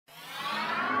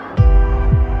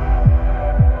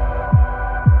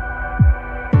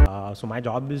So my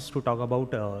job is to talk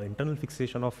about internal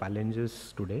fixation of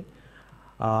phalanges today.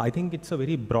 I think it's a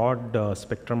very broad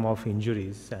spectrum of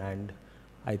injuries, and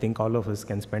I think all of us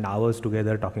can spend hours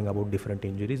together talking about different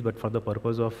injuries, but for the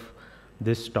purpose of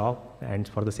this talk and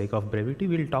for the sake of brevity,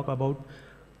 we'll talk about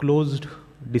closed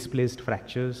displaced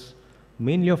fractures,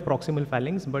 mainly of proximal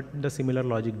phalanx, but the similar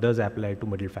logic does apply to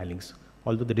middle phalanx,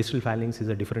 although the distal phalanx is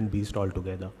a different beast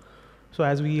altogether. So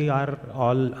as we are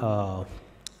all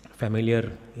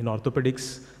familiar in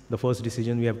orthopedics, the first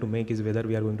decision we have to make is whether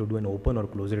we are going to do an open or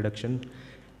closed reduction,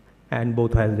 and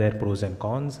both have their pros and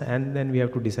cons, and then we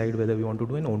have to decide whether we want to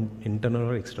do an internal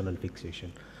or external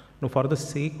fixation. Now, for the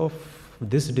sake of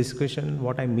this discussion,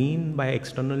 what I mean by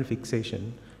external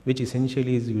fixation, which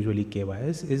essentially is usually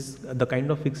KYS, is the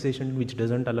kind of fixation which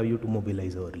doesn't allow you to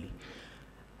mobilize early.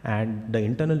 And the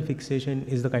internal fixation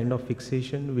is the kind of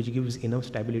fixation which gives enough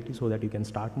stability so that you can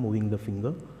start moving the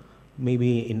finger,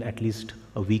 maybe in at least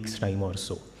a week's time or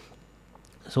so.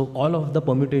 So all of the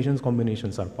permutations,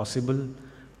 combinations are possible.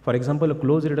 For example, a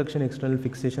close reduction external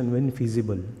fixation when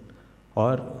feasible,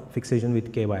 or fixation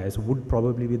with KYS would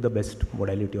probably be the best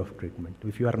modality of treatment.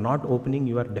 If you are not opening,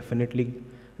 you are definitely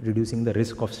reducing the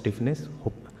risk of stiffness,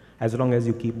 as long as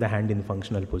you keep the hand in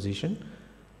functional position.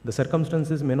 The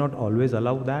circumstances may not always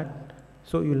allow that,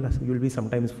 so you'll be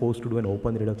sometimes forced to do an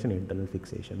open reduction internal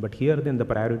fixation. But here then the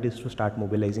priority is to start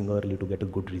mobilizing early to get a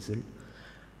good result.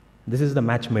 This is the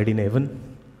match made in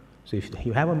heaven. So if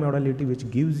you have a modality which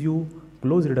gives you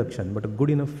close reduction but a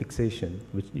good enough fixation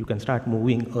which you can start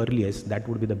moving earliest, that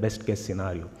would be the best case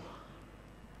scenario.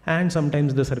 And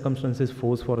sometimes the circumstances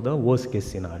force for the worst case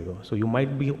scenario. So you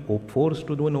might be forced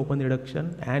to do an open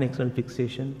reduction and external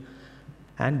fixation,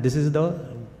 and this is the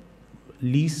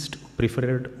least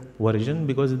preferred version,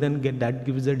 because then that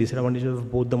gives the disadvantage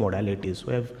of both the modalities.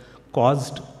 So you have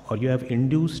caused or you have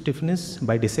induced stiffness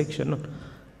by dissection,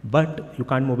 but you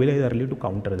can't mobilize early to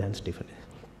counter that stiffness.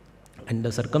 And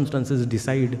the circumstances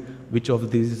decide which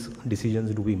of these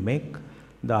decisions do we make.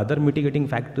 The other mitigating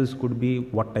factors could be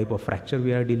what type of fracture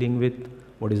we are dealing with,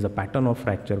 what is the pattern of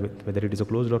fracture, whether it is a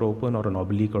closed or open or an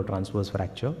oblique or transverse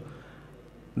fracture,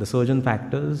 the surgeon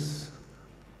factors,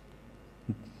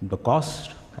 the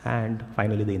cost, and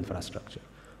finally the infrastructure.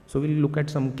 So we'll look at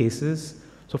some cases.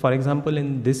 So for example,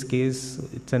 in this case,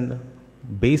 it's a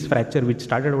base fracture which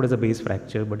started out as a base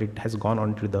fracture, but it has gone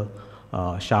on to the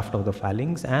shaft of the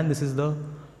phalanx, and this is the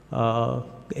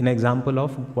an example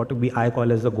of what I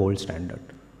call as the gold standard.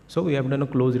 So we have done a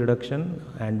close reduction,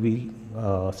 and we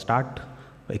start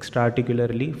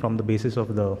extra-articularly from the basis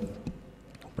of the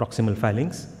proximal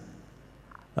phalanx.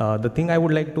 The thing I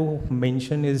would like to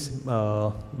mention is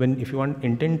if you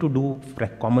intend to do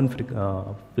common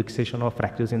fixation of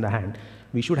fractures in the hand,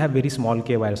 we should have very small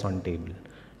K wires on table.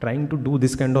 Trying to do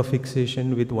this kind of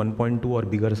fixation with 1.2 or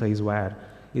bigger size wire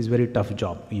is very tough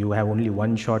job. You have only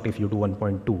one shot if you do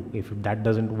 1.2. If that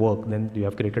doesn't work, then you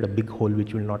have created a big hole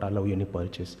which will not allow you any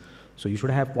purchase. So you should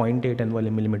have 0.8 and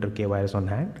 1 millimeter K wires on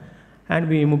hand, and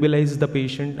we immobilize the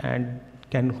patient and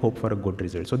can hope for a good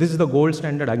result. So this is the gold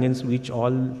standard against which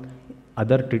all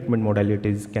other treatment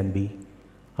modalities can be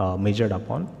measured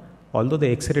upon. Although the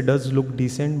X-ray does look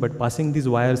decent, but passing these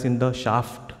wires in the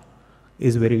shaft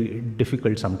is very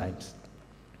difficult sometimes.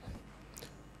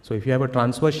 So if you have a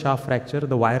transverse shaft fracture,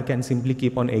 the wire can simply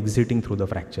keep on exiting through the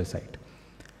fracture site.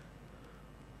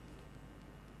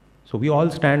 So we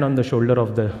all stand on the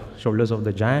shoulders of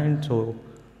the giant. So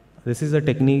this is a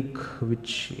technique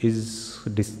which is,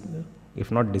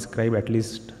 if not described, at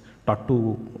least taught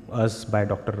to us by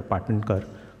Dr. Patankar.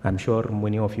 I'm sure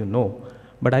many of you know,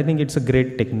 but I think it's a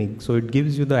great technique. So it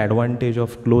gives you the advantage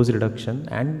of close reduction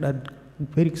and a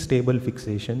very stable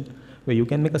fixation, where you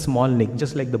can make a small nick,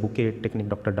 just like the bouquet technique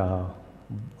Dr.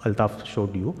 Altaf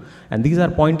showed you. And these are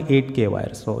 0.8 K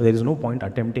wires. So there is no point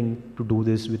attempting to do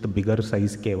this with the bigger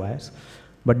size K wires.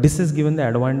 But this is given the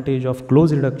advantage of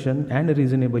close reduction and a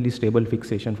reasonably stable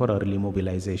fixation for early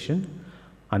mobilization.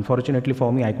 Unfortunately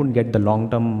for me, I couldn't get the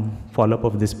long-term follow-up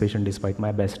of this patient despite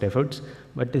my best efforts.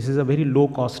 But this is a very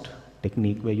low-cost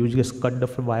technique where you just cut the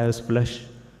wires flush.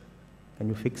 Can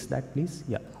you fix that, please?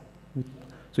 Yeah.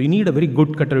 So you need a very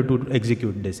good cutter to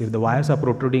execute this. If the wires are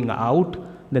protruding out,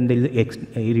 then they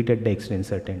irritate the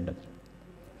extensor tendon.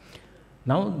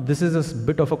 Now, this is a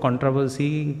bit of a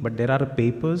controversy, but there are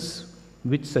papers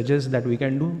which suggest that we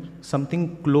can do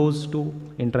something close to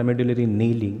intramedullary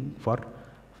nailing for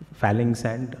phalanx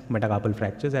and metacarpal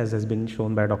fractures, as has been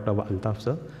shown by Dr. Altaf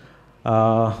sir.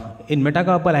 In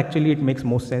metacarpal, actually, it makes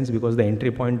most sense because the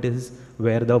entry point is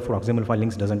where the proximal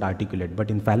phalanx doesn't articulate.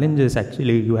 But in phalanges,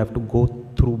 actually, you have to go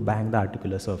through bang the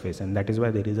articular surface, and that is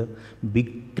why there is a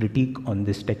big critique on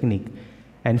this technique.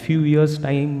 And few years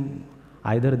time,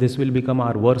 either this will become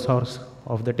our workhorse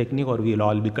of the technique or we'll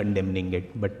all be condemning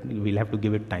it, but we'll have to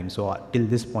give it time. So till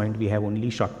this point, we have only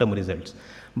short-term results.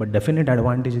 But definite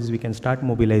advantage is we can start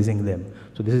mobilizing them.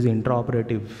 So this is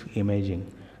intraoperative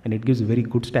imaging, and it gives very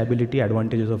good stability,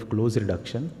 advantages of close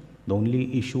reduction. The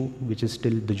only issue which is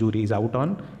still the jury is out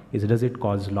on is, does it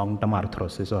cause long-term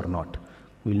arthrosis or not?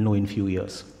 We'll know in few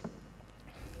years.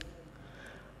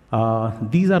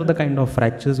 These are the kind of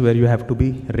fractures where you have to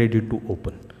be ready to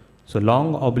open. So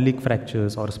long oblique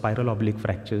fractures or spiral oblique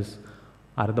fractures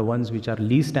are the ones which are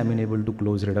least amenable to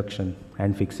close reduction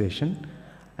and fixation.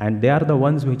 And they are the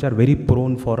ones which are very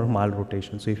prone for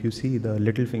malrotation. So if you see, the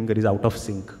little finger is out of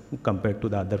sync compared to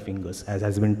the other fingers, as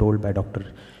has been told by Dr.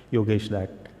 Yogesh,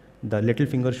 that the little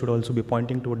finger should also be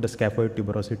pointing toward the scaphoid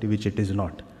tuberosity, which it is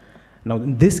not. Now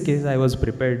in this case, I was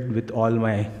prepared with all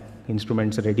my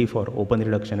instruments ready for open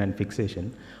reduction and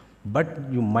fixation, but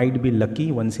you might be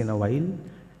lucky once in a while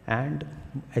and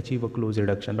achieve a close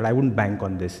reduction, but I wouldn't bank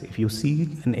on this. If you see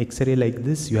an X-ray like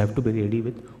this, you have to be ready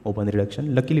with open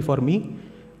reduction. Luckily for me,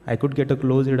 I could get a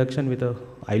close reduction with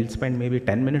I'll spend maybe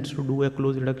 10 minutes to do a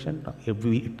close reduction.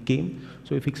 It came,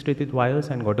 so we fixed it with wires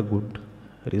and got a good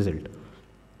result.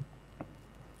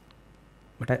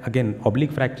 But again,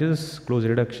 oblique fractures, close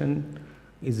reduction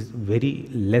is very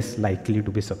less likely to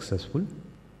be successful.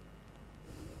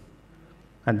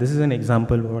 And this is an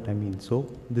example of what I mean. So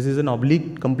this is an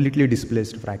oblique completely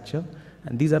displaced fracture.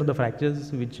 And these are the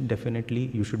fractures which definitely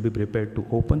you should be prepared to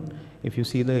open. If you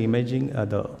see the imaging,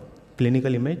 the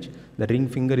clinical image, the ring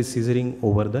finger is scissoring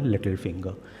over the little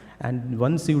finger. And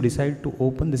once you decide to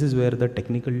open, this is where the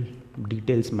technical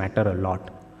details matter a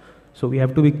lot. So we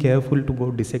have to be careful to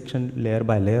go dissection layer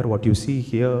by layer. What you see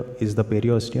here is the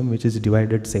periosteum, which is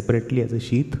divided separately as a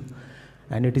sheath.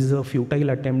 And it is a futile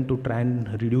attempt to try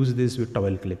and reduce this with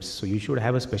towel clips. So you should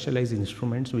have a specialized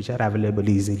instruments which are available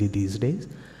easily these days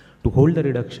to hold the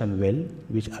reduction well,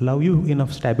 which allow you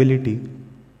enough stability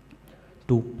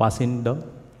to pass in the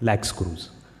lag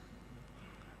screws.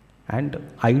 And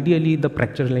ideally, the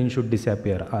fracture line should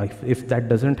disappear. If that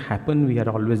doesn't happen, we are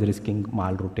always risking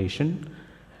malrotation.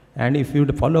 And if you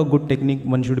follow a good technique,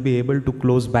 one should be able to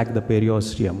close back the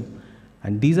periosteum.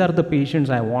 And these are the patients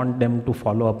I want them to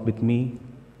follow up with me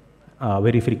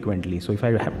very frequently. So if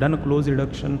I have done a close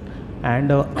reduction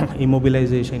and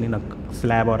immobilization in a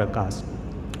slab or a cast,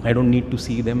 I don't need to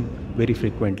see them very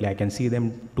frequently. I can see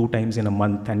them 2 times in a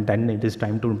month, and then it is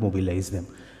time to mobilize them.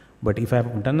 But if I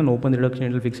have done an open reduction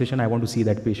into fixation, I want to see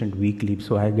that patient weekly.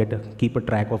 So I keep a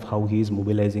track of how he is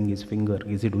mobilizing his finger.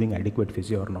 Is he doing adequate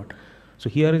physio or not? So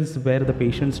here is where the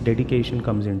patient's dedication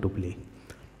comes into play.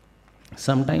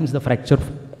 Sometimes the fracture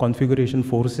configuration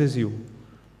forces you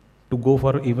to go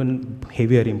for even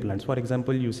heavier implants. For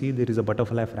example, you see there is a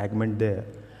butterfly fragment there.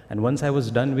 And once I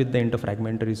was done with the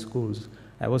interfragmentary screws,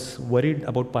 I was worried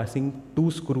about passing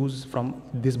 2 screws from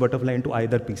this butterfly into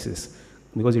either pieces,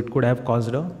 because it could have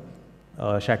caused a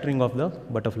shattering of the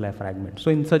butterfly fragment. So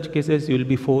in such cases, you will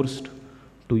be forced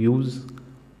to use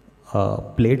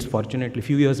plates. Fortunately, a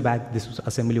few years back, this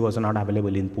assembly was not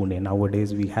available in Pune.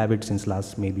 Nowadays, we have it since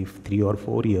last maybe 3 or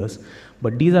 4 years.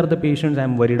 But these are the patients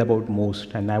I'm worried about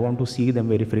most, and I want to see them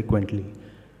very frequently.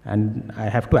 And I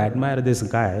have to admire this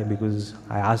guy, because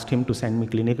I asked him to send me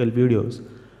clinical videos,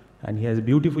 and he has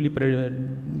beautifully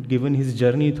given his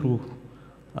journey through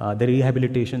the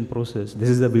rehabilitation process. This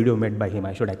is the video made by him.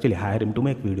 I should actually hire him to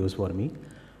make videos for me.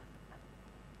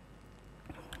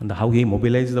 And how he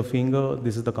mobilizes the finger,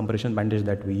 this is the compression bandage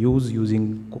that we use,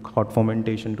 using hot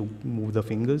fomentation to move the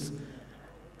fingers.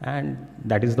 And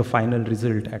that is the final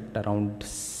result at around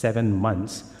 7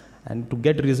 months. And to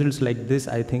get results like this,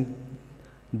 I think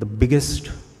the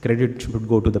biggest credit should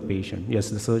go to the patient.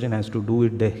 Yes, the surgeon has to do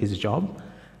his job,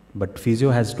 but physio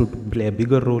has to play a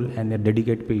bigger role, and a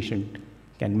dedicated patient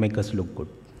can make us look good.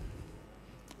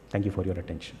 Thank you for your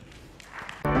attention.